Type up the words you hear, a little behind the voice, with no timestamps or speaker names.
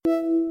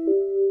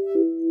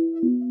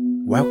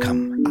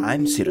Welcome,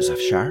 I'm Cyrus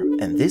Afshar,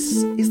 and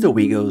this is the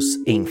WIGO's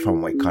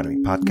Informal Economy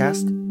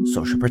podcast,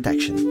 Social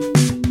Protection.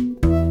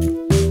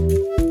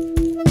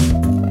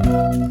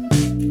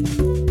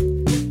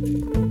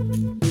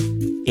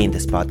 In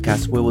this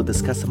podcast, we will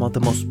discuss some of the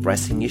most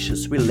pressing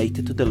issues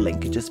related to the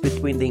linkages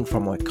between the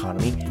informal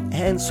economy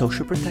and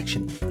social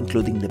protection,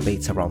 including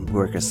debates around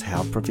workers'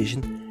 health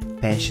provision,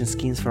 pension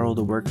schemes for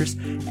older workers,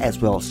 as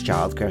well as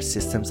childcare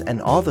systems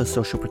and other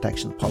social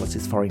protection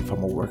policies for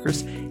informal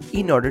workers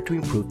in order to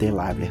improve their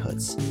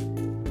livelihoods.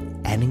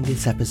 Ending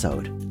this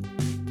episode,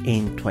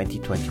 in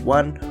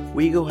 2021,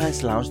 WIGO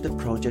has launched the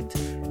project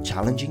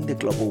Challenging the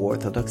Global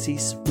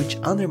Orthodoxies, which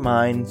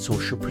undermine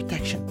social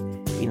protection.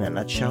 In a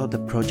nutshell, the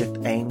project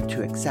aimed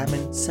to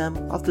examine some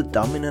of the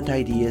dominant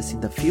ideas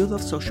in the field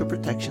of social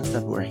protections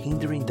that were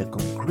hindering the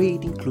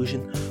concrete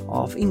inclusion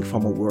of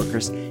informal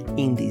workers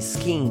in these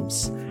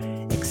schemes.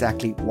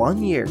 Exactly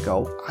 1 year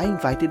ago, I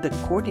invited the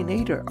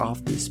coordinator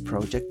of this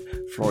project,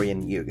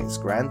 Florian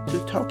Jürgens-Grant,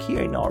 to talk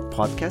here in our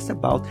podcast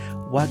about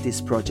what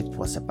this project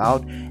was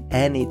about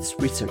and its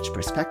research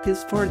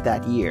perspectives for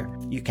that year.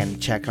 You can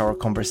check our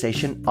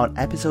conversation on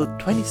episode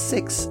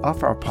 26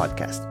 of our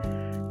podcast.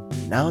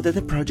 Now that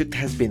the project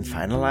has been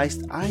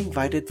finalized, I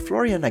invited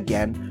Florian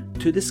again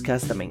to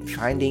discuss the main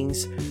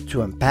findings,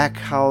 to unpack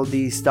how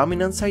these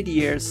dominance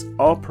ideas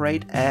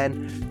operate,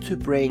 and to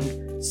bring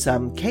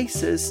some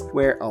cases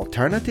where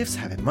alternatives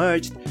have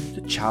emerged to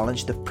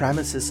challenge the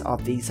premises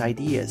of these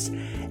ideas.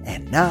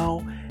 And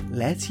now,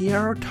 let's hear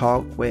our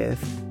talk with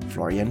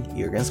Florian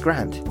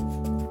Jürgens-Grant.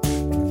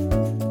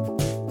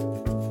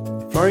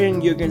 Florian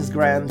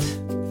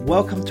Jürgens-Grant,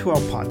 welcome to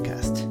our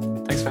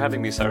podcast. Thanks for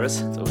having me,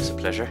 Cyrus. It's always a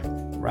pleasure.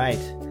 Right.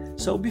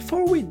 So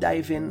before we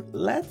dive in,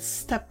 let's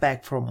step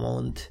back for a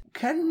moment.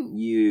 Can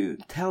you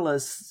tell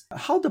us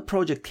how the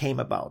project came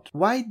about?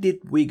 Why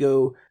did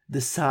WIGO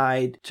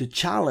decide to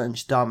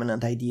challenge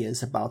dominant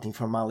ideas about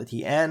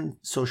informality and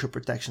social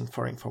protection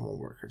for informal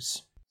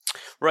workers?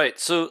 Right,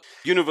 so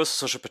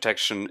universal social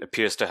protection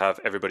appears to have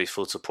everybody's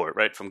full support,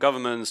 right? From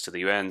governments to the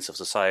UN, civil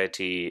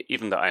society,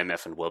 even the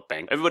IMF and World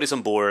Bank. Everybody's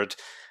on board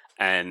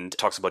and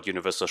talks about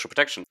universal social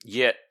protection.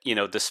 Yet,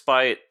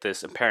 despite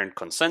this apparent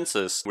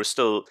consensus, we're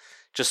still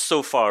just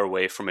so far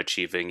away from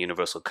achieving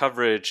universal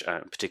coverage,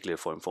 particularly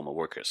for informal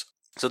workers.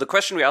 So the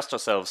question we asked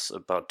ourselves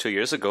about 2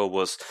 years ago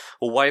was,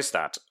 well, why is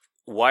that?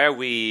 Why are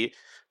we,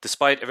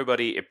 despite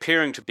everybody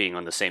appearing to being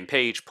on the same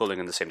page, pulling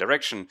in the same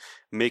direction,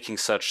 making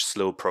such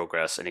slow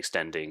progress in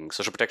extending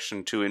social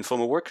protection to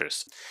informal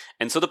workers?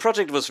 And so the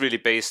project was really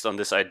based on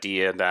this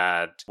idea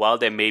that while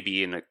there may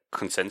be a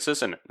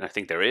consensus, and I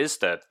think there is,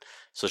 that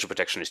social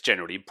protection is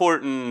generally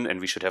important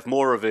and we should have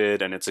more of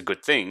it and it's a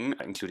good thing,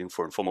 including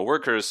for informal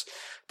workers,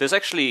 there's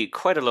actually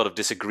quite a lot of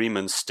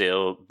disagreement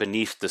still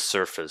beneath the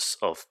surface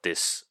of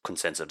this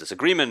consensus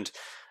disagreement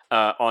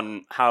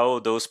on how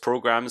those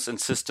programs and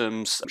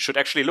systems should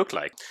actually look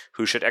like,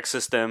 who should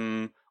access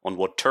them, on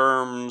what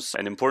terms,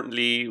 and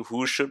importantly,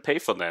 who should pay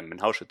for them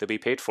and how should they be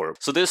paid for.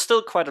 So there's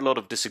still quite a lot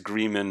of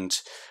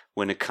disagreement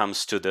when it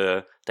comes to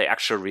the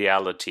actual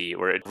reality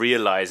or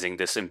realizing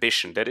this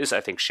ambition that is,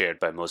 I think, shared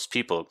by most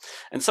people.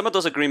 And some of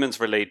those agreements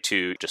relate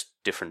to just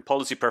different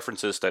policy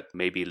preferences that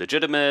may be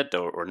legitimate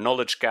or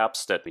knowledge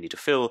gaps that we need to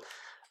fill.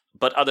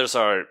 But others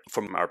are,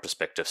 from our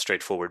perspective,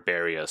 straightforward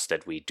barriers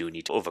that we do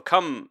need to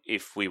overcome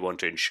if we want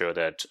to ensure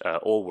that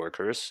all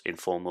workers,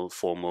 informal,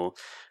 formal,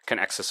 can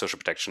access social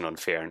protection on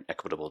fair and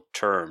equitable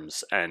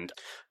terms. And,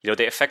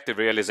 they affect the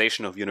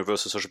realization of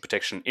universal social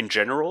protection in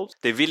general.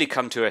 They really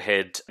come to a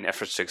head in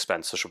efforts to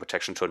expand social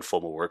protection to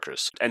informal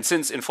workers. And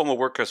since informal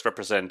workers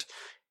represent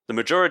the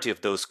majority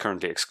of those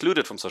currently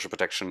excluded from social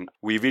protection,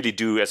 we really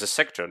do, as a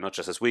sector, not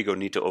just as WIGO,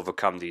 need to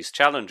overcome these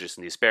challenges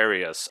and these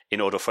barriers in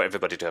order for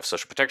everybody to have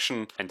social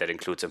protection, and that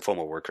includes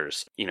informal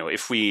workers.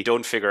 If we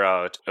don't figure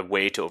out a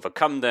way to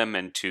overcome them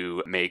and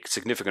to make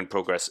significant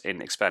progress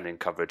in expanding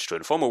coverage to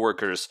informal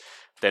workers,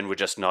 then we're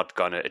just not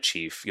going to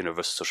achieve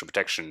universal social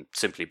protection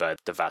simply by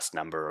the vast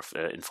number of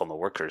informal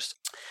workers.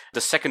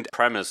 The second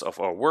premise of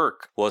our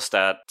work was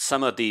that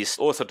some of these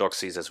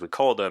orthodoxies, as we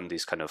call them,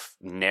 these kind of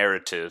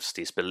narratives,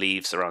 these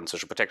beliefs around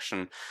social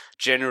protection,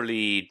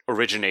 generally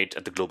originate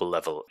at the global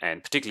level,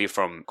 and particularly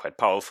from quite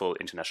powerful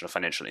international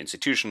financial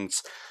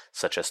institutions,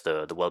 such as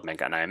the World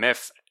Bank and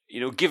IMF.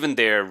 Given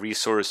their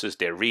resources,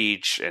 their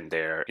reach, and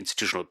their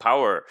institutional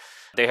power,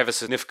 they have a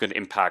significant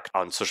impact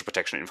on social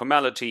protection and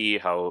informality,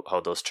 how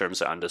those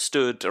terms are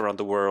understood around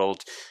the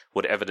world,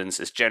 what evidence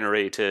is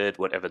generated,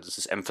 what evidence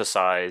is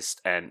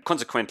emphasized, and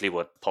consequently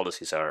what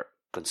policies are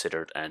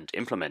considered and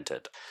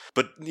implemented.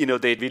 But,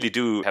 they really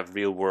do have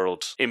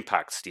real-world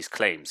impacts, these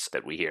claims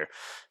that we hear.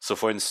 So,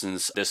 for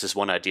instance, there's this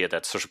one idea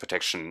that social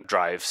protection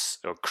drives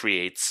or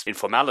creates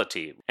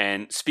informality.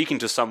 And speaking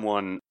to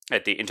someone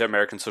at the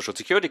Inter-American Social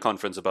Security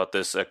Conference about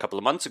this a couple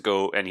of months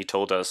ago, and he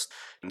told us,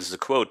 and this is a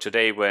quote,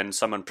 "Today, when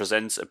someone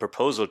presents a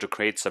proposal to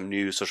create some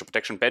new social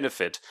protection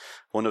benefit,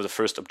 one of the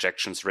first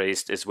objections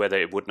raised is whether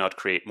it would not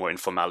create more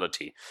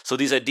informality." So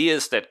these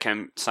ideas that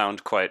can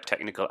sound quite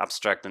technical,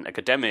 abstract, and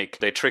academic,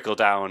 they trickle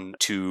down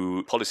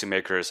to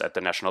policymakers at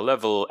the national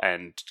level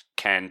and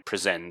can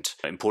present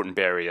important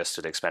barriers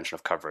to the expansion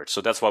of coverage.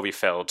 So that's why we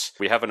felt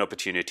we have an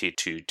opportunity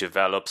to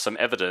develop some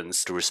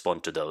evidence to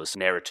respond to those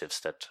narratives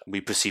that we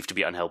perceive to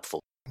be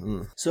unhelpful.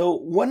 So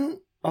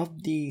one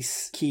of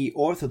these key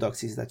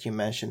orthodoxies that you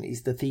mentioned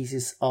is the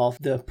thesis of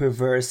the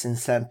perverse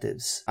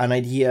incentives, an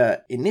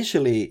idea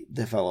initially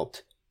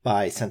developed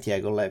by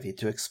Santiago Levy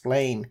to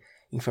explain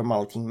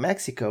informality in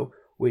Mexico,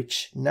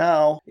 which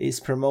now is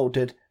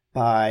promoted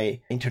by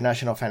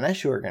international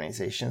financial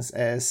organizations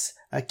as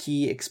a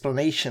key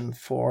explanation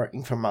for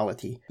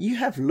informality. You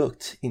have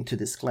looked into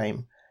this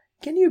claim.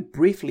 Can you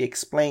briefly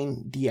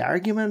explain the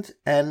argument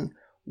and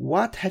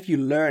what have you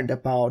learned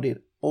about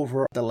it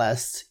over the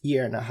last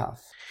year and a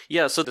half?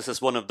 Yeah, so this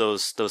is one of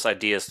those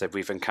ideas that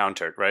we've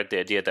encountered, right? The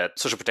idea that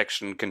social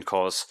protection can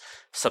cause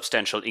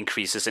substantial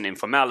increases in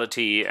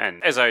informality.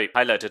 And as I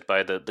highlighted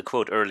by the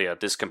quote earlier,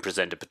 this can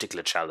present a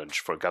particular challenge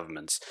for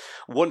governments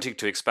wanting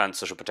to expand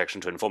social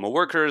protection to informal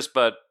workers,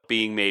 but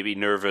being maybe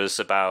nervous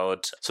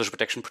about social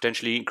protection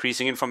potentially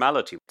increasing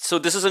informality. So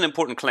this is an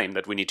important claim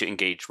that we need to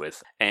engage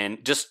with.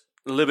 And just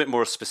a little bit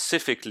more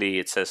specifically,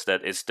 it says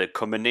that it's the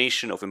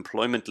combination of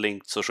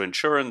employment-linked social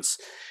insurance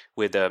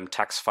with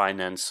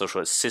tax-financed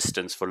social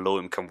assistance for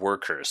low-income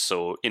workers.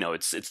 So,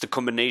 it's the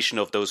combination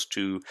of those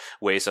two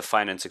ways of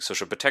financing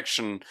social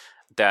protection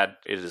that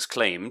it is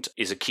claimed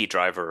is a key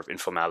driver of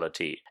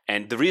informality.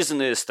 And the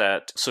reason is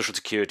that social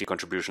security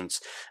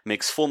contributions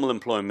makes formal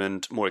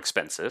employment more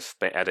expensive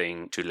by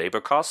adding to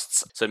labor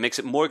costs. So it makes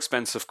it more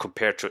expensive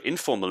compared to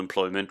informal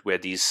employment where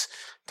these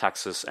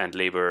taxes and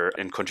labor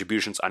and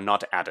contributions are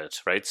not added,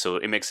 right? So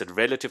it makes it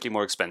relatively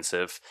more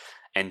expensive.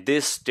 And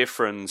this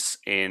difference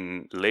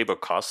in labor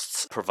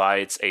costs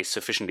provides a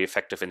sufficiently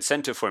effective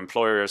incentive for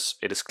employers,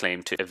 it is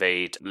claimed, to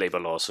evade labor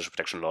laws, social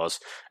protection laws,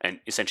 and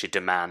essentially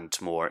demand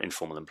more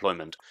informal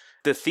employment.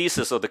 The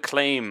thesis or the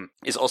claim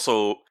is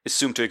also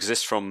assumed to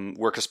exist from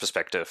workers'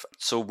 perspective.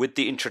 So with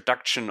the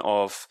introduction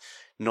of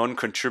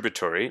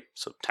non-contributory,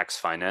 so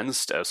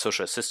tax-financed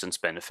social assistance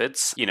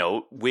benefits,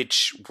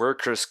 which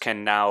workers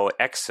can now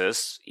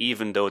access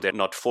even though they're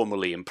not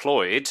formally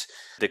employed,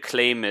 the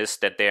claim is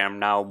that they are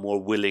now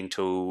more willing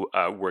to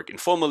work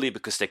informally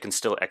because they can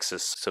still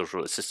access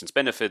social assistance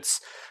benefits,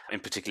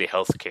 in particular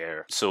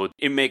healthcare. So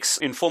it makes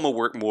informal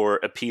work more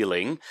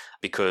appealing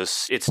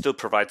because it still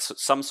provides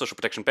some social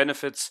protection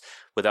benefits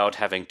without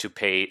having to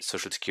pay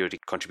social security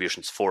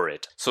contributions for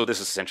it. So this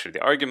is essentially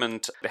the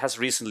argument. It has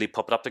recently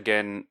popped up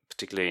again,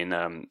 particularly in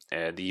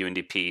the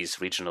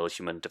UNDP's Regional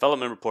Human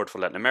Development Report for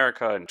Latin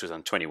America in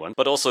 2021,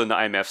 but also in the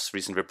IMF's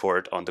recent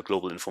report on the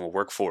global informal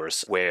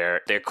workforce,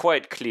 where they're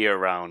quite clear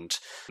around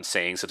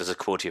saying, so there's a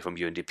quote here from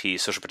UNDP,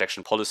 social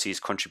protection policies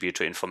contribute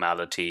to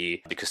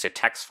informality because they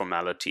tax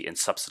formality and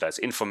subsidize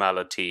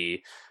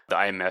informality. The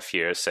IMF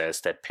here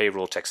says that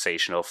payroll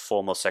taxation of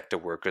formal sector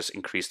workers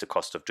increase the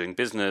cost of doing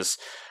business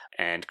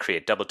and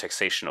create double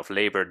taxation of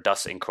labor,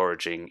 thus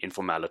encouraging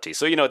informality.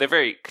 So, they're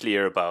very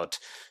clear about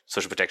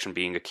social protection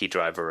being a key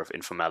driver of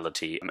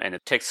informality, and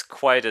it takes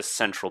quite a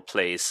central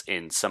place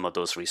in some of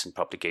those recent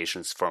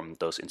publications from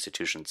those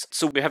institutions.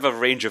 So we have a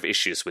range of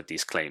issues with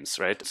these claims,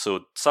 right?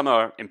 So some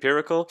are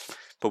empirical,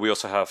 but we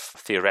also have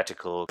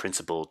theoretical,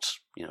 principled,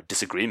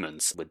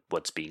 disagreements with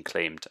what's being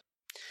claimed.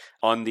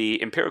 On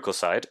the empirical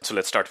side, so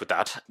let's start with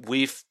that.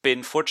 We've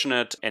been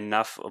fortunate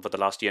enough over the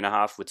last year and a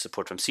half with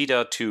support from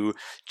CEDA to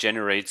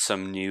generate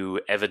some new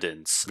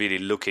evidence really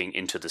looking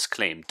into this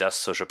claim. Does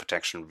social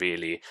protection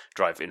really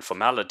drive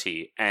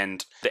informality?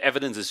 And the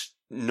evidence is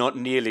not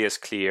nearly as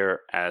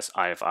clear as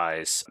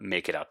IFIs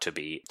make it out to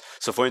be.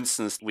 So for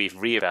instance, we've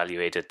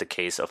reevaluated the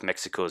case of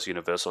Mexico's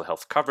universal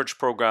health coverage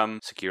program,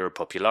 Seguro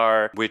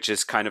Popular, which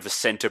is kind of a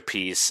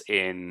centerpiece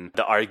in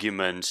the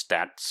argument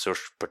that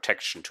social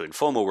protection to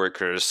informal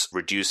workers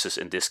reduces,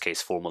 in this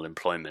case, formal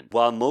employment.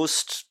 While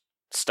most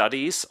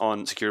studies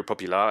on Seguro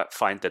Popular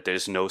find that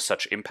there's no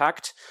such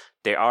impact,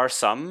 there are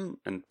some,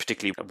 and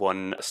particularly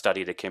one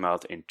study that came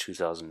out in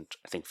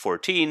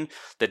 2014,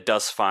 that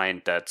does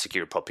find that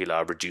Seguro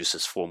Popular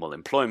reduces formal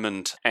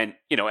employment. And,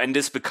 and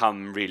this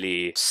become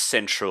really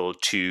central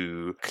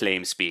to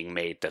claims being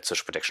made that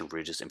social protection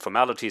reduces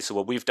informality. So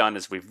what we've done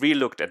is we've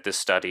relooked at this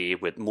study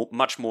with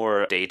much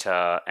more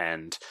data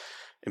and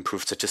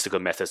improved statistical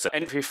methods.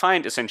 And we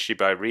find essentially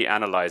by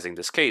reanalyzing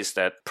this case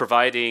that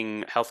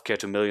providing healthcare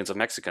to millions of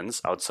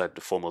Mexicans outside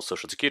the formal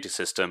social security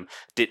system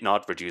did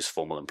not reduce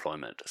formal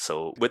employment.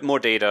 So with more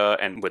data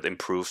and with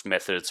improved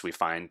methods, we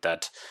find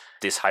that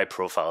this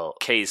high-profile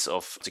case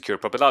of Seguro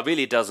Popular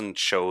really doesn't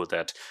show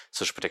that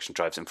social protection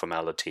drives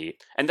informality.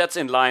 And that's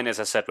in line, as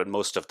I said, with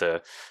most of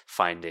the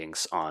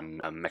findings on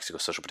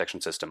Mexico's social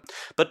protection system.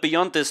 But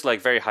beyond this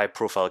very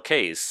high-profile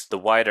case, the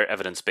wider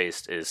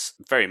evidence-based is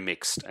very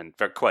mixed and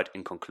very quite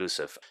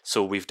inconclusive.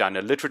 So we've done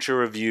a literature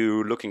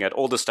review looking at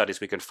all the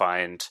studies we can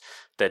find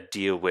that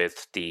deal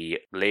with the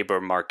labor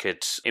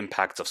market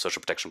impacts of social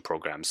protection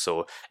programs.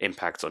 So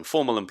impacts on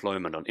formal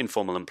employment, on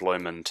informal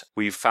employment.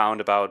 We've found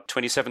about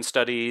 27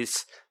 studies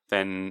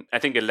then I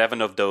think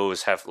 11 of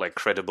those have like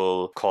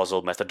credible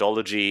causal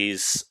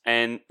methodologies.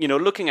 And,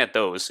 looking at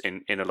those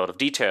in a lot of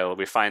detail,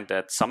 we find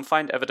that some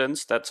find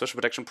evidence that social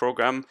protection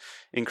program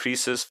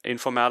increases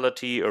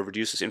informality or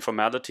reduces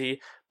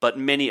informality, but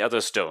many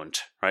others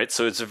don't, right?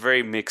 So it's a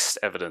very mixed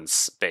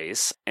evidence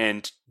base.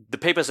 And the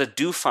papers that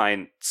do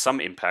find some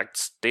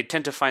impacts, they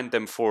tend to find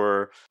them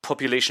for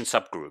population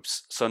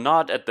subgroups. So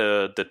not at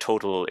the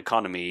total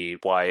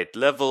economy-wide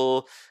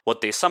level. What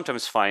they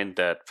sometimes find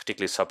that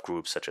particularly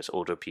subgroups such as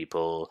older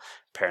people,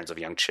 parents of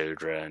young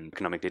children,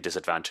 economically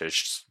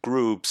disadvantaged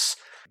groups,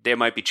 there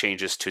might be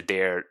changes to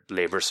their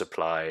labor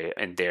supply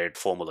and their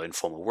formal or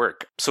informal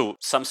work. So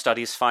some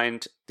studies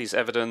find these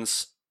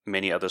evidence,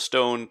 many others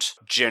don't.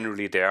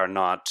 Generally, there are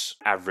not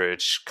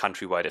average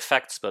countrywide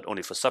effects, but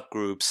only for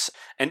subgroups.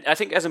 And I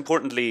think as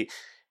importantly,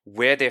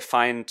 where they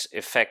find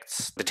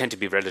effects, they tend to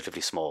be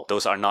relatively small.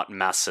 Those are not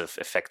massive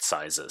effect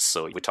sizes.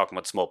 So we're talking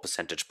about small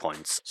percentage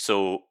points.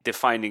 So the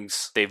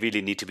findings, they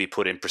really need to be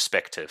put in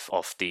perspective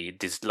of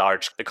these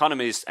large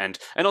economies and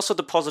also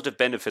the positive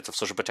benefits of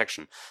social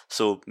protection.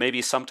 So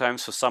maybe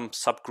sometimes for some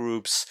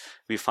subgroups,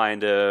 we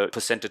find a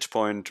percentage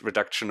point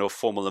reduction of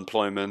formal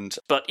employment.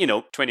 But,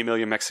 20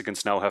 million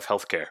Mexicans now have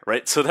healthcare,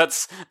 right? So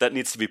that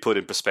needs to be put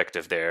in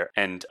perspective there.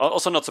 And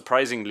also not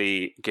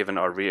surprisingly, given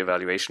our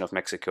reevaluation of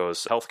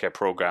Mexico's healthcare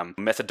program,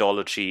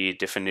 methodology,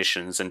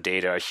 definitions, and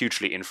data are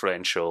hugely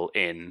influential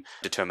in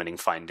determining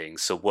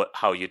findings. So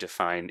how you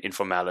define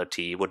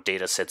informality, what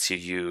data sets you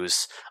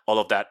use, all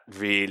of that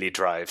really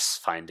drives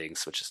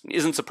findings, which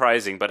isn't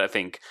surprising, but I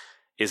think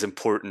is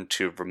important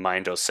to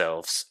remind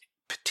ourselves,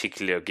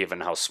 particularly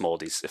given how small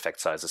these effect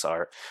sizes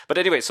are. But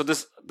anyway, so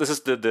this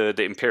is the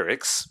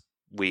empirics.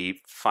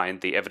 We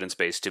find the evidence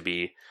base to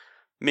be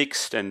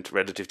mixed and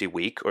relatively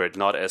weak, or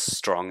not as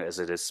strong as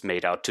it is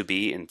made out to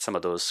be in some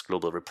of those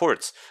global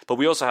reports. But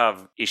we also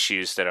have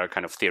issues that are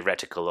kind of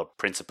theoretical or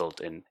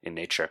principled in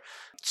nature.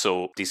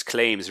 So these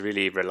claims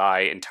really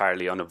rely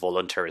entirely on a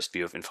voluntarist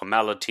view of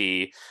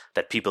informality,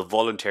 that people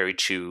voluntarily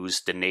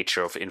choose the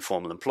nature of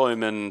informal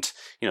employment.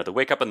 They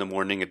wake up in the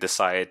morning and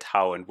decide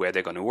how and where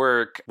they're going to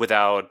work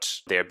without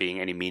there being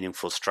any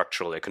meaningful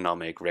structural,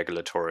 economic,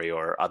 regulatory,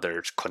 or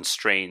other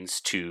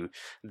constraints to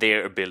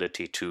their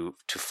ability to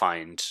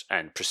find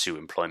and pursue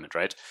employment,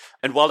 right?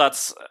 And while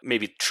that's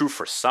maybe true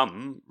for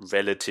some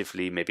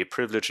relatively maybe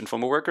privileged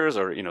informal workers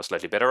or,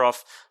 slightly better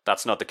off,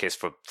 that's not the case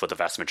for the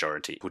vast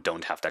majority who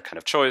don't have that kind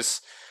of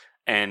choice.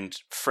 And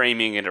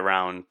framing it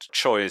around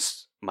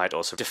choice might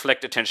also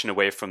deflect attention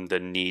away from the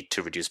need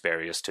to reduce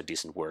barriers to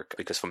decent work,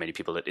 because for many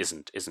people it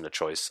isn't a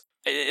choice.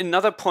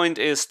 Another point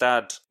is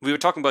that we were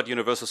talking about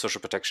universal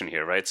social protection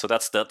here, right? So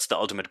that's the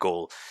ultimate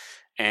goal.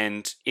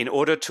 And in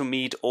order to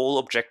meet all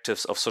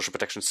objectives of social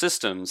protection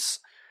systems,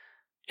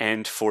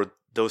 and for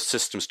those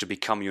systems to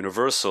become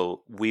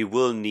universal, we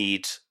will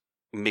need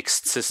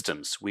mixed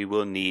systems. We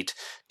will need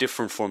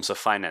different forms of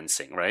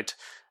financing, right?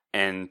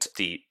 And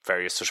the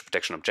various social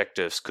protection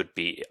objectives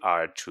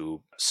are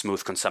to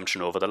smooth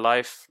consumption over the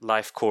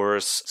life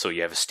course, so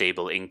you have a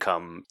stable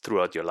income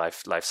throughout your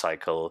life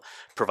cycle,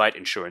 provide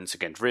insurance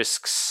against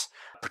risks,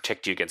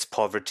 protect you against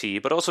poverty,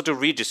 but also to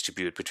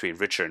redistribute between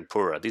richer and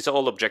poorer. These are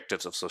all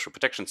objectives of social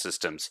protection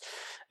systems,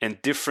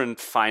 and different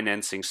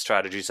financing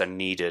strategies are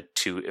needed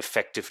to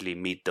effectively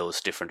meet those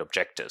different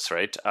objectives,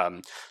 right?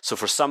 So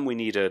for some, we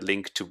need a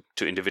link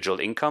to individual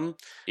income.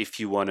 If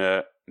you want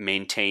to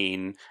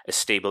maintain a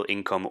stable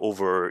income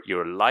over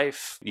your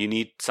life, you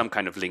need some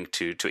kind of link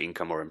to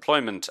income or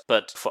employment.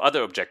 But for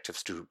other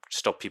objectives, to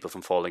stop people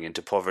from falling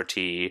into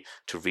poverty,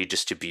 to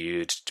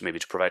redistribute,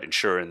 to provide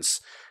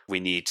insurance, we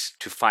need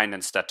to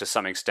finance that to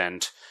some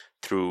extent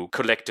through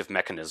collective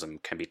mechanism,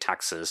 can be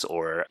taxes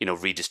or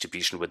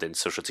redistribution within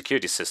social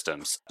security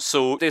systems.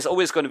 So there's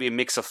always going to be a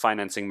mix of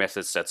financing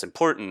methods that's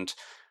important.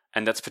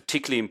 And that's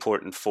particularly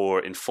important for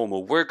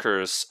informal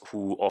workers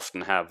who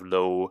often have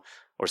low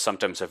or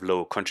sometimes have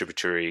low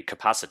contributory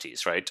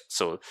capacities, right?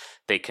 So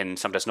they can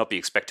sometimes not be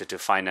expected to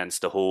finance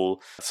the whole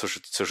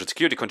social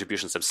security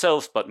contributions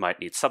themselves, but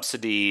might need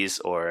subsidies,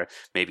 or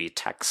maybe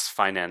tax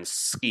finance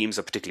schemes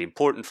are particularly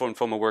important for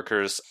informal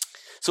workers.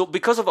 So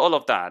because of all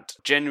of that,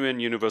 genuine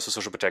universal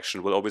social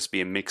protection will always be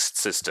a mixed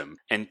system.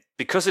 And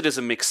because it is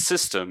a mixed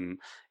system,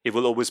 it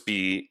will always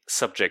be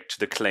subject to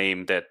the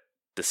claim that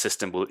the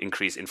system will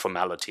increase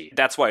informality.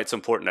 That's why it's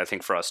important, I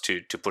think, for us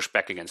to push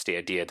back against the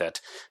idea that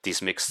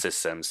these mixed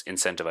systems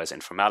incentivize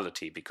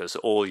informality, because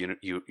all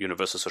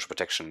universal social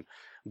protection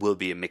will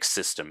be a mixed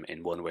system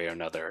in one way or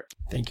another.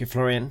 Thank you,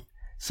 Florian.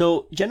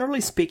 So,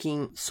 generally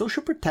speaking,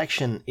 social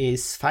protection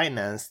is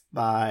financed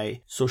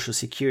by social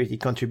security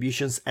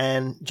contributions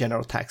and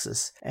general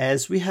taxes.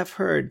 As we have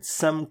heard,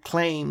 some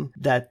claim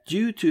that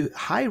due to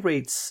high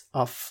rates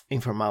of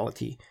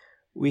informality,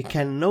 we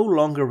can no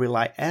longer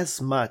rely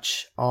as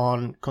much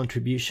on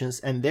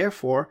contributions and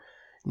therefore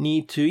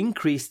need to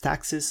increase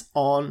taxes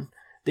on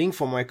the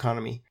informal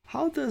economy.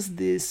 How does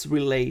this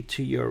relate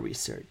to your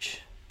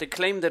research? The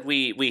claim that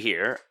we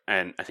hear,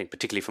 and I think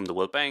particularly from the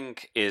World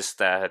Bank, is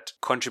that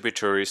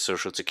contributory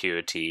social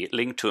security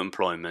linked to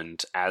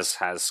employment, as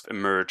has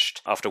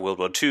emerged after World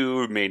War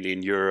II, mainly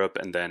in Europe,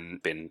 and then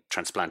been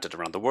transplanted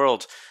around the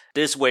world,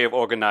 this way of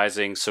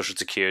organizing social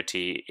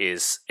security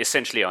is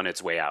essentially on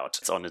its way out.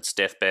 It's on its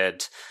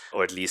deathbed,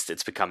 or at least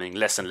it's becoming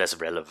less and less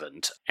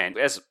relevant. And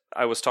as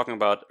I was talking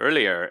about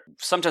earlier,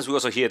 sometimes we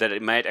also hear that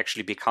it might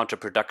actually be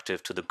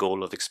counterproductive to the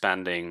goal of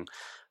expanding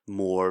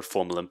more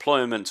formal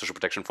employment, social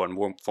protection for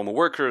informal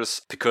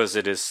workers, because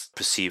it is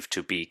perceived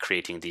to be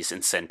creating these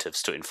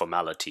incentives to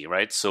informality,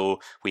 right? So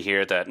we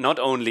hear that not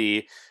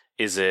only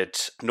is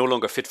it no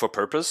longer fit for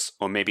purpose,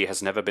 or maybe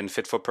has never been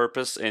fit for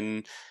purpose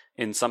in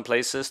some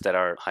places that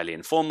are highly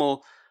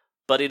informal,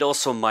 but it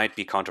also might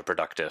be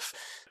counterproductive.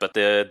 But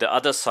the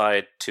other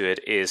side to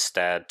it is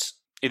that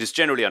it is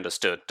generally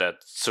understood that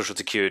Social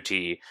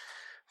Security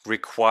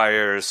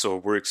requires or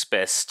works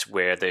best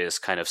where there's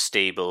kind of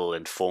stable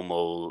and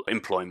formal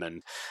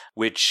employment,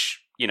 which,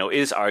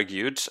 is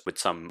argued with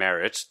some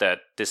merit that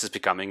this is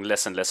becoming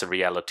less and less a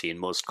reality in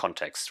most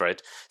contexts,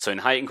 right? So in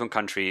high-income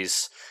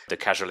countries, the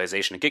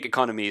casualization of gig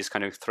economy is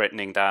kind of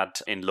threatening that.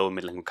 In low- and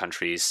middle-income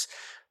countries,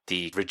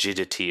 the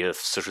rigidity of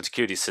social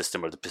security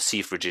system, or the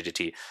perceived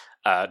rigidity,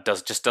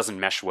 doesn't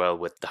mesh well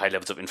with the high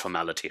levels of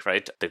informality,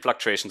 right? The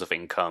fluctuations of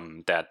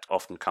income that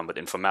often come with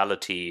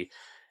informality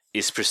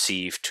is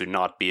perceived to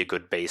not be a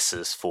good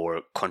basis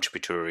for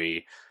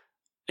contributory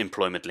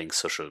employment-linked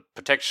social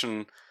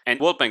protection. And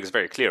World Bank is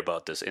very clear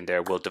about this. In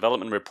their World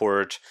Development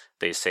Report,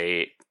 they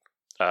say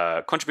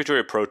contributory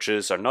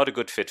approaches are not a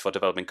good fit for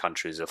developing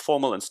countries. A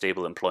formal and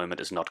stable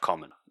employment is not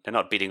common. They're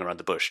not beating around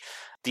the bush.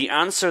 The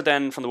answer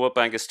then from the World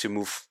Bank is to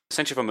move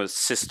essentially from a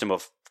system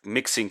of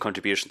mixing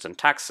contributions and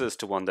taxes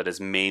to one that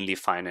is mainly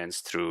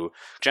financed through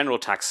general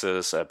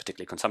taxes,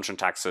 particularly consumption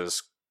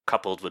taxes,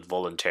 coupled with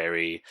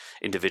voluntary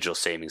individual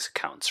savings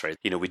accounts, right?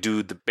 We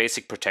do the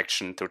basic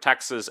protection through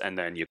taxes, and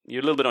then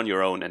you're a little bit on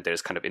your own, and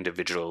there's kind of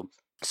individual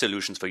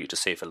solutions for you to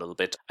save a little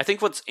bit. I think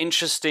what's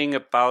interesting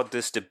about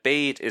this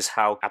debate is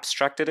how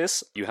abstract it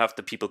is. You have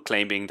the people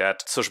claiming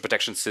that social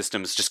protection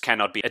systems just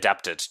cannot be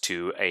adapted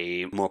to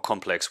a more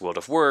complex world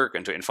of work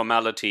and to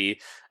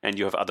informality, and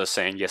you have others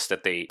saying, yes,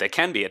 that they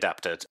can be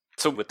adapted.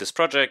 So with this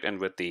project and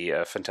with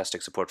the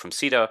fantastic support from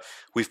CETA,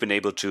 we've been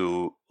able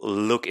to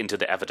look into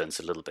the evidence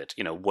a little bit.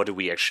 What do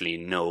we actually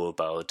know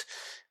about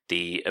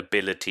the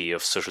ability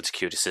of social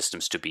security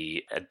systems to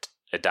be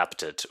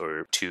adapted,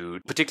 or to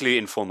particularly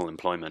informal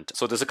employment?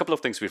 So there's a couple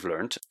of things we've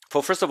learned.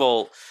 First of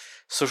all,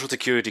 social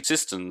security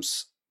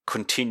systems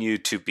continue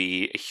to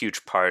be a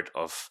huge part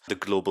of the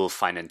global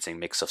financing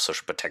mix of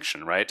social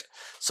protection, right?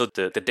 So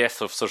the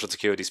death of social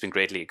security has been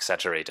greatly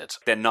exaggerated.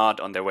 They're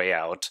not on their way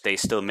out. They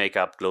still make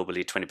up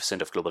globally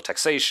 20% of global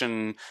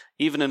taxation.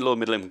 Even in low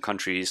middle income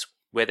countries,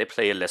 where they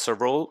play a lesser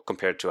role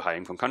compared to high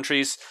income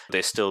countries,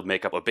 they still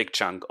make up a big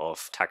chunk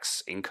of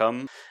tax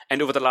income. And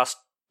over the last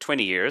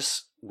 20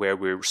 years, where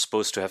we're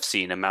supposed to have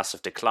seen a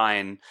massive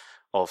decline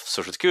of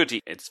Social Security,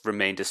 it's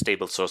remained a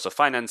stable source of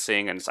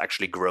financing, and it's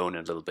actually grown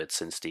a little bit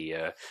since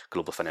the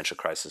global financial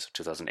crisis of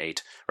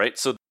 2008, right?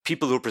 So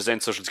people who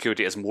present Social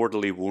Security as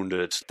mortally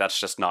wounded, that's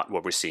just not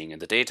what we're seeing in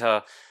the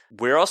data.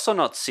 We're also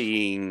not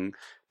seeing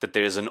that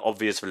there's an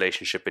obvious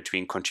relationship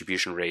between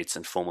contribution rates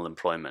and formal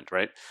employment,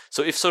 right?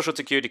 So if Social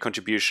Security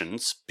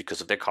contributions,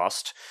 because of their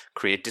cost,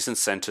 create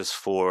disincentives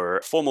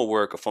for formal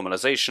work or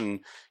formalization,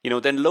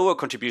 then lower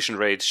contribution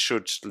rates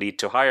should lead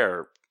to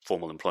higher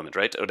formal employment,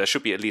 right? Or there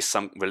should be at least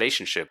some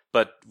relationship.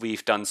 But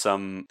we've done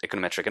some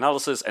econometric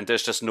analysis, and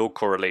there's just no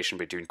correlation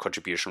between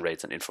contribution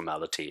rates and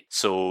informality.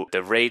 So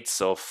the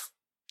rates of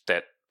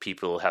that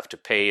people have to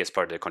pay as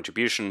part of their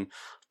contribution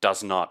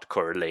does not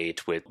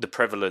correlate with the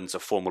prevalence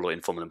of formal or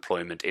informal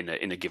employment in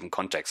a given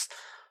context.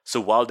 So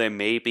while there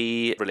may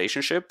be a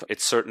relationship,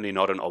 it's certainly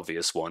not an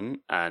obvious one.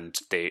 And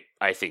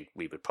I think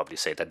we would probably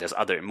say that there's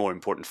other more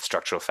important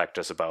structural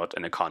factors about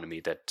an economy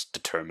that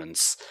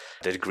determines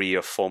the degree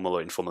of formal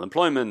or informal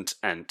employment,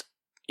 and,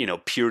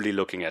 purely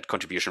looking at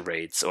contribution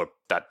rates, or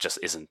that just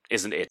isn't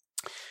it.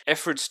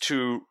 Efforts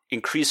to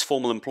increase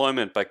formal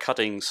employment by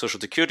cutting social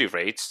security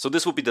rates. So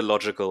this would be the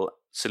logical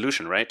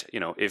solution, right?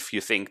 If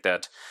you think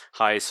that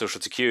high social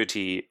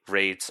security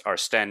rates are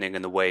standing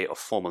in the way of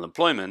formal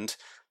employment,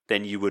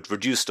 then you would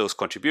reduce those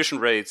contribution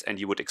rates and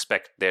you would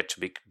expect there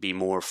to be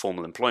more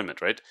formal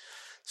employment, right?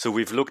 So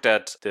we've looked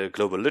at the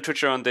global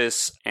literature on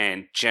this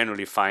and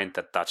generally find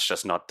that that's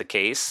just not the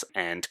case,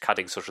 and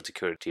cutting social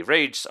security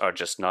rates are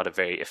just not a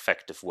very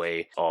effective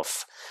way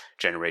of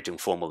generating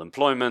formal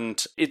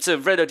employment. It's a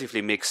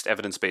relatively mixed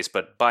evidence base,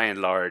 but by and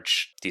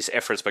large, these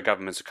efforts by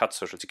governments to cut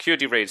social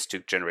security rates to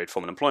generate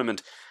formal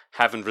employment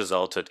haven't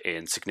resulted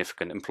in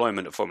significant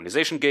employment or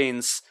formalization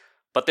gains.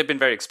 But they've been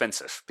very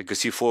expensive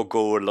because you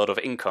forego a lot of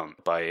income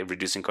by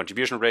reducing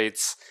contribution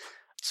rates.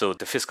 So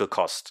the fiscal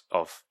cost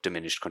of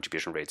diminished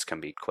contribution rates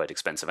can be quite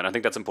expensive. And I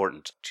think that's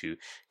important to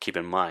keep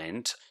in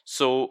mind.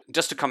 So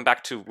just to come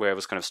back to where I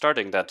was kind of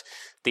starting, that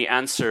the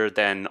answer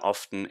then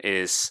often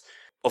is,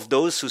 of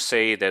those who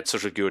say that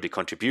social security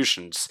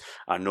contributions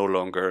are no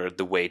longer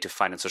the way to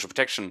finance social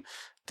protection,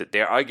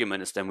 their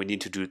argument is then we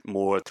need to do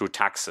more through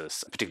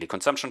taxes, particularly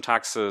consumption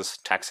taxes,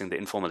 taxing the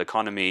informal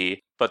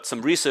economy. But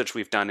some research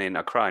we've done in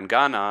Accra and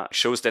Ghana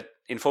shows that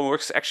informal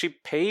workers actually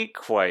pay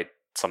quite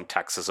some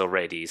taxes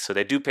already. So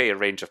they do pay a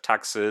range of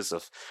taxes,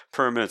 of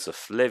permits, of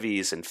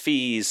levies and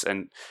fees,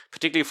 and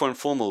particularly for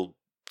informal,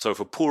 so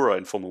for poorer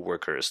informal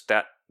workers,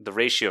 that the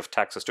ratio of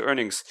taxes to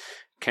earnings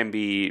can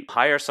be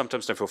higher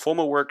sometimes than for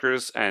formal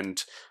workers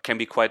and can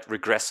be quite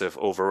regressive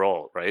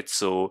overall, right?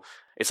 So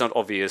it's not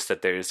obvious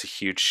that there is a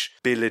huge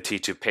ability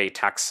to pay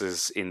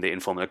taxes in the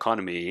informal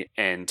economy,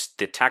 and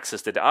the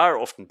taxes that are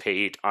often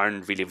paid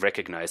aren't really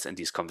recognized in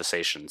these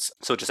conversations.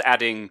 So just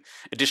adding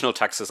additional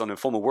taxes on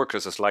informal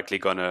workers is likely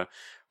going to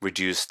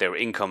reduce their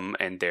income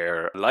and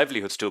their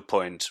livelihoods to a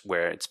point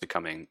where it's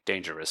becoming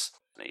dangerous.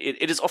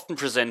 It is often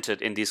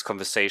presented in these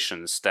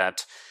conversations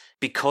that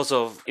because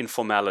of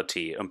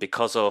informality and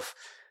because of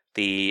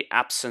the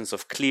absence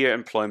of clear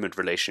employment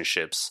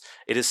relationships,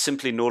 it is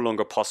simply no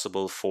longer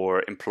possible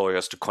for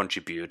employers to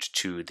contribute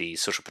to the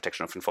social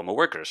protection of informal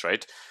workers,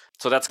 right?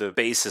 So that's the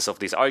basis of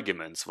these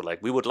arguments. We're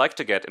like, we would like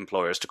to get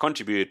employers to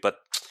contribute, but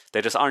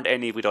there just aren't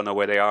any. We don't know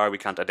where they are. We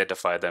can't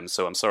identify them.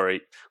 So I'm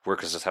sorry,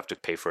 workers just have to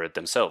pay for it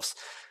themselves.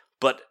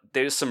 But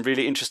there's some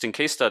really interesting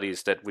case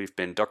studies that we've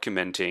been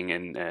documenting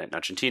in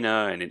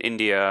Argentina and in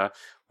India,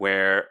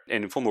 where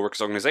informal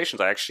workers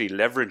organizations are actually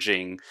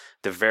leveraging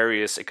the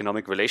various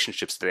economic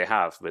relationships that they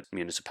have with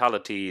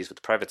municipalities, with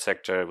the private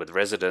sector, with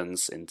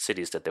residents in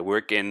cities that they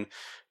work in,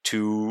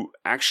 to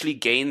actually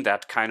gain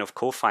that kind of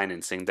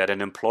co-financing that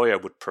an employer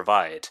would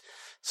provide.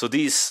 So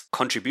these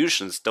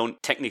contributions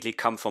don't technically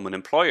come from an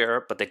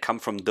employer, but they come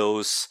from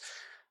those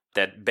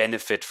that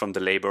benefit from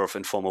the labor of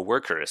informal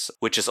workers,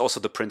 which is also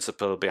the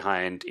principle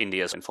behind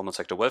India's informal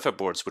sector welfare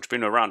boards, which have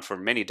been around for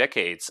many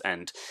decades,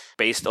 and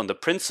based on the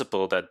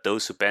principle that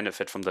those who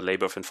benefit from the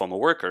labor of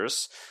informal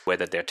workers,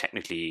 whether they're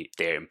technically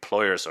their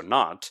employers or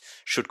not,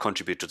 should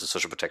contribute to the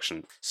social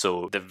protection.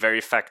 So the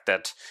very fact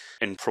that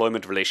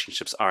employment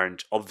relationships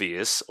aren't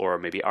obvious, or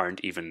maybe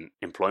aren't even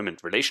employment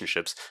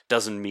relationships,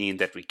 doesn't mean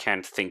that we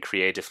can't think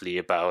creatively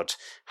about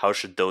how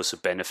should those who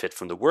benefit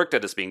from the work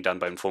that is being done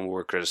by informal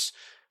workers,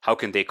 how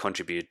can they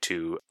contribute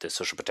to the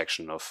social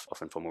protection of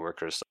informal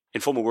workers?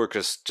 Informal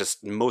workers,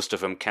 just most of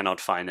them cannot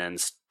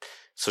finance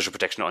social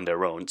protection on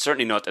their own,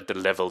 certainly not at the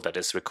level that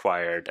is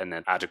required and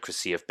an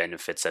adequacy of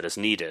benefits that is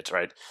needed,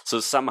 right?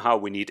 So somehow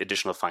we need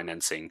additional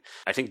financing.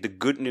 I think the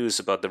good news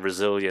about the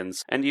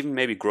resilience and even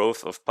maybe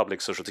growth of public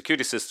social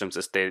security systems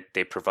is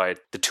they provide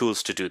the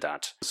tools to do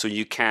that. So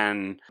you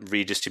can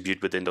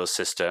redistribute within those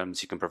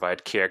systems, you can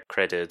provide care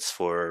credits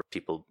for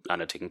people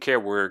undertaking care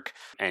work,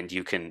 and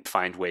you can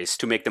find ways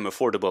to make them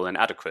affordable and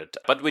adequate.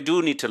 But we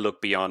do need to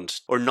look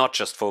beyond, or not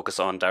just focus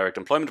on direct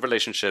employment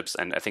relationships,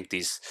 and I think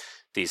these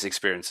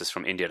experiences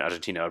from India and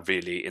Argentina are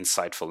really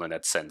insightful in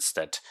that sense,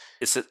 that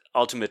it's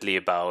ultimately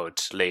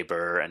about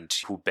labor and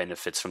who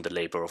benefits from the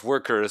labor of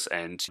workers,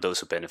 and those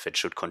who benefit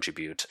should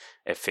contribute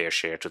a fair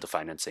share to the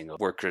financing of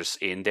workers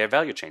in their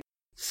value chain.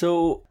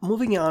 So,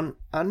 moving on,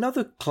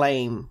 another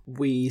claim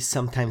we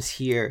sometimes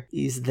hear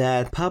is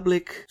that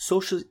public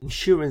social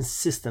insurance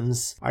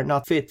systems are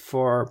not fit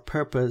for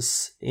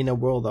purpose in a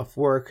world of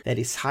work that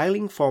is highly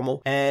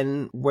informal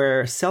and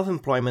where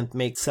self-employment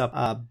makes up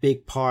a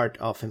big part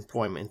of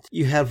employment.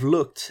 You have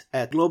looked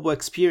at global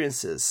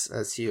experiences,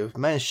 as you've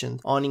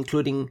mentioned, on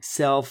including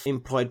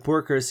self-employed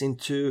workers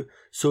into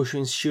social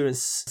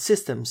insurance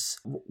systems.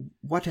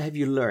 What have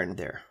you learned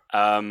there?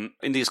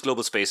 In these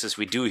global spaces,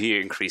 we do hear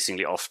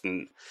increasingly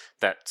often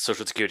that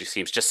social security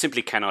schemes just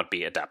simply cannot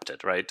be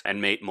adapted, right, and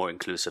made more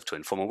inclusive to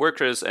informal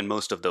workers, and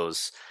most of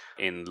those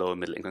in low and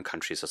middle income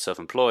countries are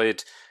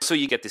self-employed. So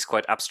you get these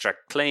quite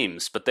abstract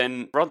claims, but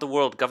then around the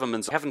world,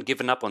 governments haven't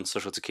given up on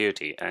social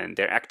security, and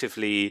they're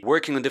actively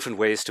working on different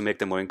ways to make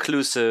them more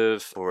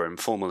inclusive for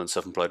informal and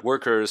self-employed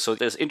workers. So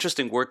there's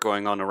interesting work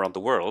going on around the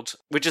world,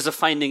 which is a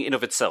finding in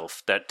of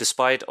itself, that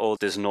despite all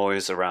this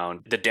noise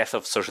around the death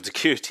of social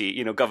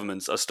security,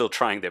 governments are still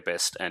trying their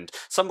best, and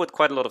some with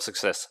quite a lot of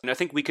success. And I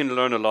think we can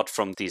learn a lot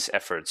from these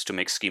efforts to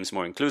make schemes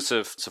more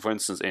inclusive. So for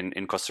instance,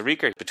 in Costa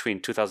Rica, between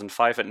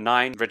 2005 and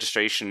 2009,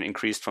 registration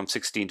increased from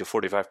 16 to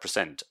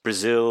 45%.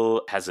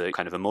 Brazil has a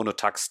kind of a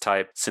monotax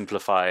type,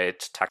 simplified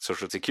tax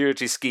social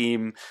security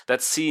scheme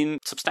that's seen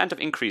substantive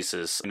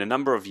increases in a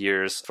number of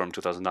years from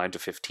 2009 to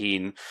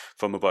 15,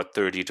 from about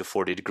 30 to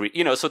 40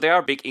 degrees. So there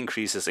are big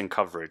increases in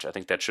coverage. I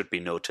think that should be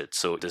noted.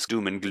 So this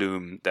doom and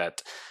gloom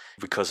that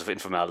because of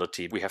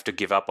informality we have to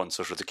give up on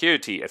social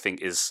security, I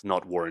think is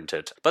not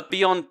warranted. But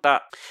beyond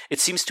that, it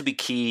seems to be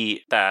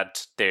key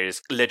that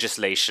there's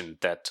legislation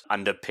that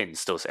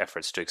underpins those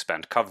efforts to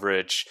expand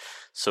coverage.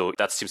 So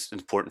that seems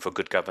important for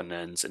good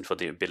governance and for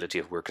the ability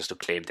of workers to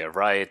claim their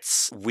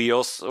rights. We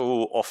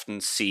also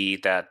often see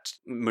that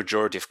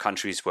majority of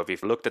countries where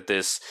we've looked at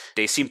this,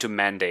 they seem to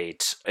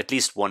mandate at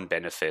least one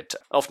benefit.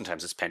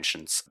 Oftentimes it's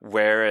pensions.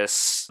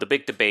 Whereas the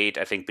big debate,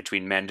 I think,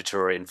 between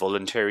mandatory and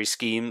voluntary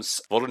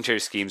schemes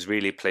schemes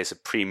really place a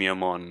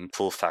premium on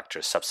pull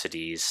factor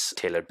subsidies,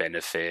 tailored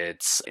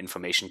benefits,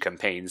 information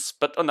campaigns.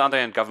 But on the other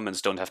hand,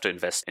 governments don't have to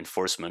invest in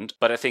enforcement.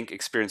 But I think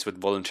experience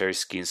with voluntary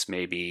schemes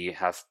maybe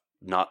have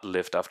not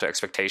lived up to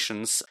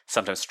expectations,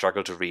 sometimes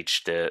struggle to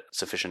reach the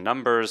sufficient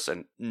numbers,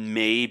 and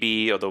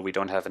maybe, although we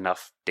don't have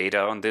enough data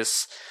on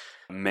this,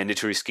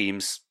 mandatory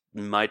schemes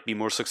might be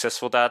more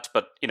successful at that.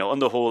 But, on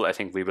the whole, I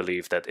think we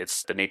believe that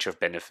it's the nature of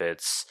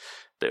benefits,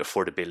 the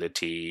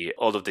affordability,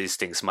 all of these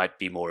things might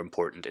be more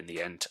important in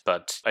the end.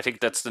 But I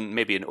think that's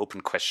maybe an open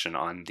question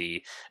on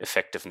the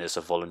effectiveness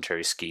of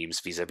voluntary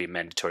schemes vis-a-vis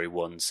mandatory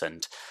ones,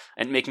 and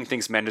making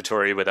things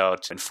mandatory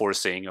without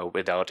enforcing or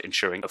without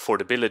ensuring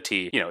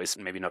affordability, is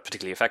maybe not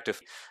particularly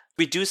effective.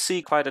 We do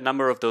see quite a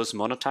number of those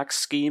monotax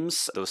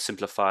schemes, those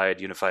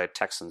simplified, unified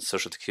tax and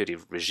social security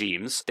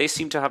regimes. They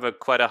seem to have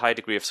quite a high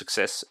degree of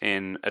success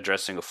in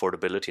addressing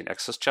affordability and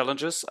access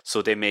challenges.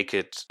 So they make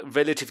it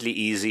relatively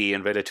easy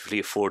and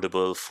relatively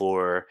affordable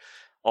for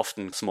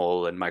often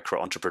small and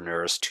micro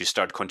entrepreneurs to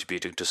start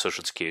contributing to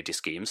social security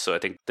schemes. So I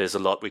think there's a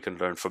lot we can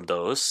learn from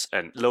those.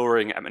 And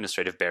lowering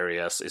administrative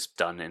barriers is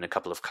done in a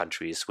couple of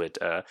countries with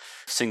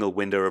single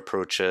window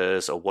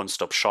approaches or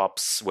one-stop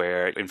shops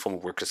where informal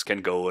workers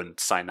can go and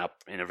sign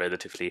up in a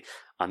relatively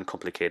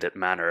uncomplicated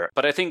manner.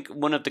 But I think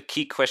one of the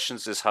key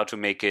questions is how to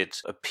make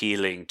it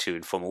appealing to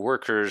informal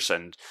workers.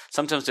 And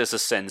sometimes there's a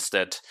sense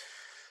that,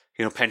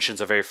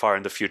 pensions are very far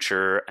in the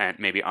future and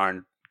maybe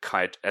aren't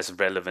quite as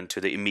relevant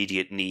to the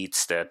immediate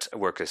needs that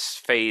workers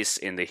face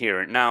in the here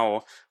and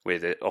now,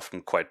 with it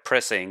often quite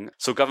pressing.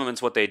 So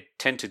governments, what they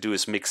tend to do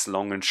is mix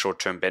long and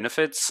short-term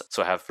benefits.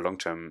 So have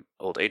long-term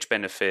old age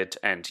benefit,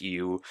 and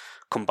you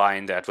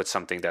combine that with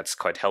something that's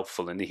quite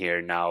helpful in the here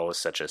and now,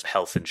 such as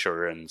health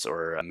insurance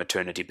or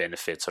maternity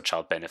benefits or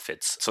child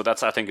benefits. So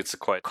I think it's a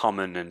quite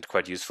common and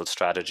quite useful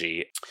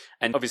strategy.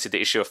 And obviously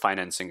the issue of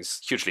financing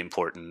is hugely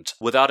important.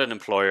 Without an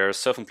employer,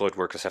 self-employed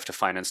workers have to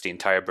finance the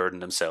entire burden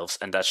themselves,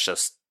 and that's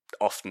just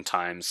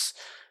oftentimes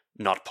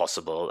not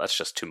possible. That's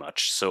just too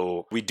much.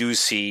 So we do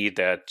see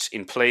that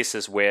in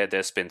places where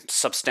there's been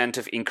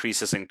substantive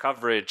increases in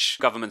coverage,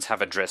 governments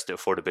have addressed the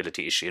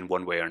affordability issue in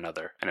one way or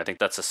another. And I think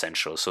that's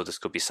essential. So this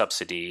could be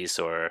subsidies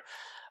or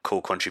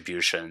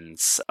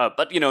co-contributions.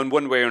 But, in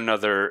one way or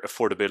another,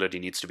 affordability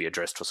needs to be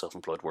addressed for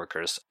self-employed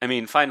workers.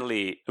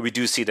 Finally, we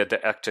do see that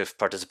the active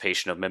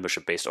participation of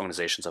membership-based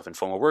organizations of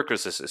informal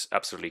workers is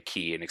absolutely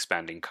key in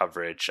expanding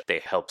coverage.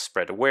 They help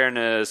spread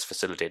awareness,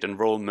 facilitate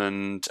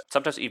enrollment,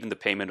 sometimes even the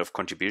payment of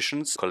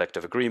contributions,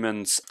 collective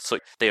agreements. So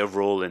their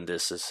role in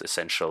this is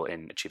essential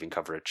in achieving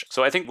coverage.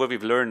 So I think what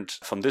we've learned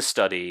from this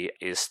study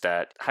is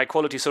that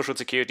high-quality social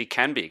security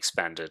can be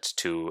expanded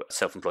to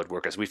self-employed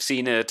workers. We've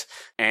seen it,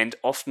 and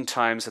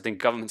oftentimes I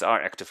think governments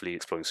are actively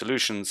exploring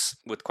solutions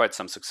with quite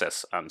some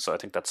success. So I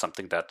think that's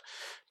something that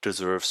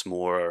deserves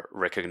more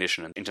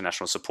recognition and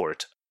international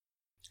support.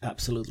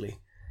 Absolutely.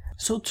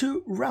 So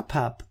to wrap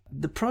up,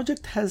 the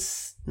project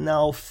has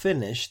now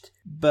finished,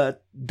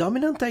 but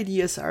dominant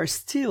ideas are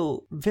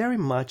still very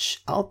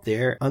much out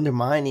there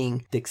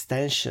undermining the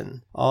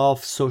extension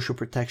of social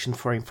protection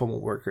for informal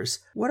workers.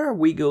 What are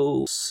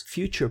WIGO's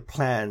future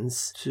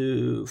plans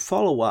to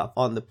follow up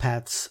on the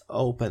paths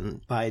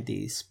opened by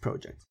these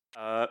projects?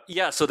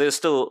 So there's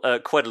still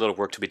quite a lot of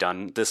work to be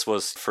done. This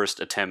was the first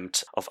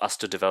attempt of us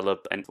to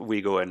develop, and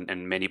WIGO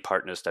and many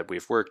partners that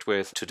we've worked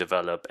with, to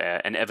develop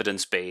an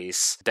evidence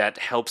base that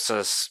helps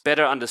us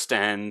better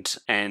understand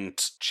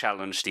and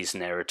challenge these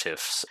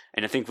narratives.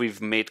 And I think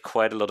we've made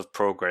quite a lot of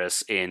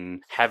progress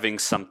in having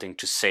something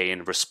to say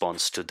in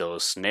response to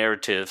those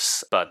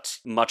narratives, but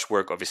much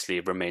work obviously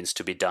remains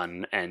to be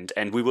done, and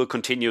we will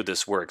continue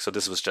this work. So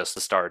this was just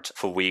the start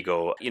for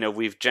WIGO.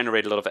 We've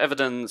generated a lot of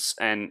evidence,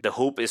 and the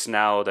hope is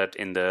now that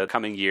in the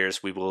coming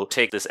years we will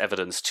take this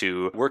evidence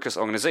to workers'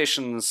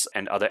 organizations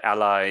and other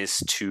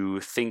allies to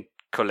think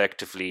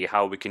collectively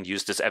how we can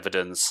use this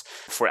evidence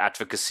for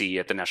advocacy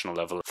at the national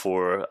level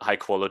for high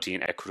quality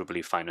and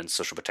equitably financed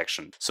social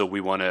protection. So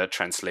we want to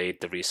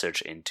translate the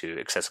research into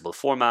accessible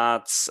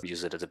formats,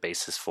 use it as a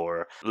basis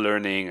for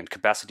learning and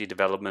capacity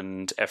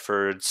development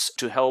efforts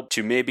to help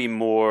to maybe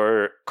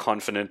more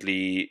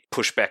confidently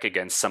push back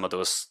against some of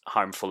those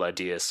harmful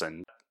ideas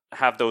and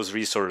have those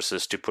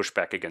resources to push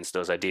back against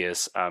those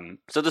ideas.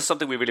 So this is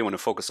something we really want to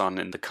focus on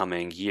in the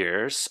coming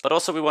years. But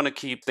also we want to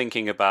keep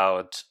thinking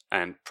about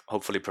and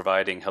hopefully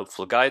providing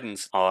helpful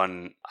guidance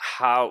on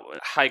how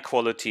high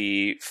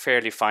quality,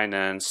 fairly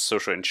financed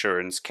social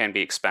insurance can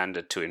be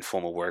expanded to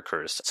informal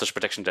workers. Social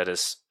protection that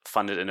is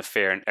funded in a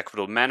fair and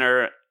equitable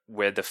manner,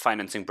 where the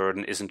financing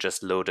burden isn't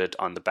just loaded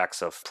on the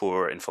backs of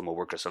poor informal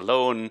workers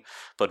alone,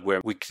 but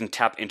where we can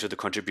tap into the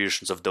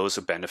contributions of those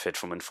who benefit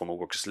from informal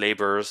workers'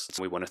 labors.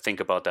 So we want to think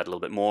about that a little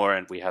bit more,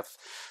 and we have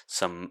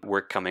some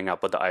work coming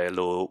up with the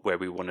ILO where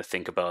we want to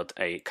think about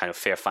a kind of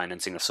fair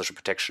financing of social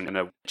protection in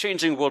a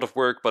changing world of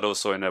work, but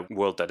also in a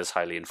world that is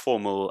highly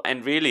informal,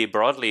 and really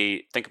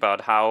broadly think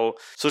about how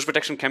social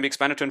protection can be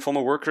expanded to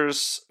informal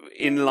workers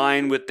in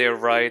line with their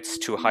rights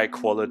to high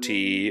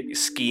quality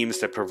schemes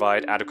that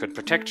provide adequate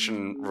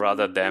protection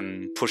rather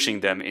than pushing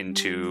them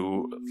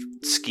into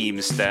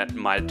schemes that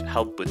might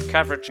help with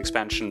coverage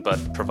expansion but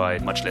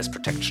provide much less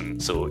protection.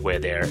 So where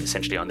they're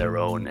essentially on their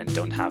own and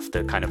don't have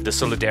the kind of the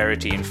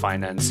solidarity in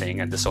financing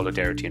and the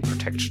solidarity in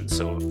protection.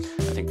 So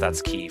I think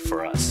that's key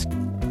for us.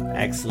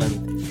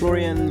 Excellent.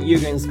 Florian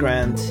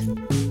Jürgens-Grant,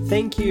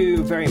 thank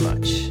you very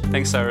much.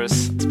 Thanks,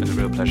 Cyrus. It's been a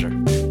real pleasure.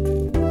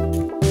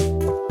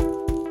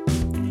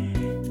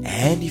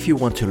 And if you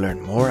want to learn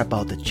more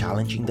about the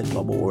Challenging the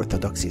Global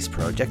Orthodoxies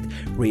project,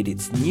 read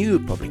its new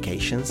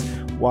publications,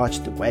 watch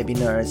the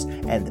webinars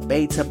and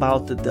debates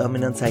about the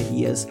dominant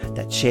ideas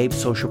that shape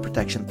social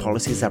protection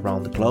policies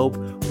around the globe,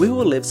 we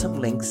will leave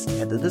some links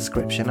at the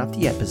description of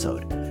the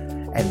episode.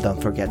 And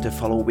don't forget to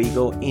follow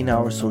WeGo in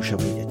our social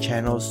media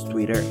channels,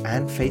 Twitter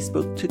and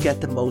Facebook to get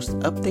the most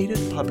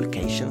updated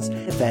publications,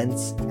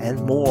 events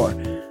and more.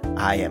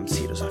 I am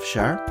Cyrus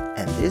Afshar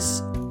and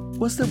this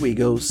was the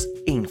WeGo's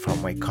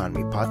Informal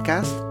Economy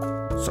podcast,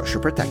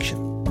 Social Protection.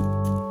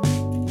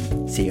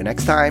 See you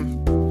next time.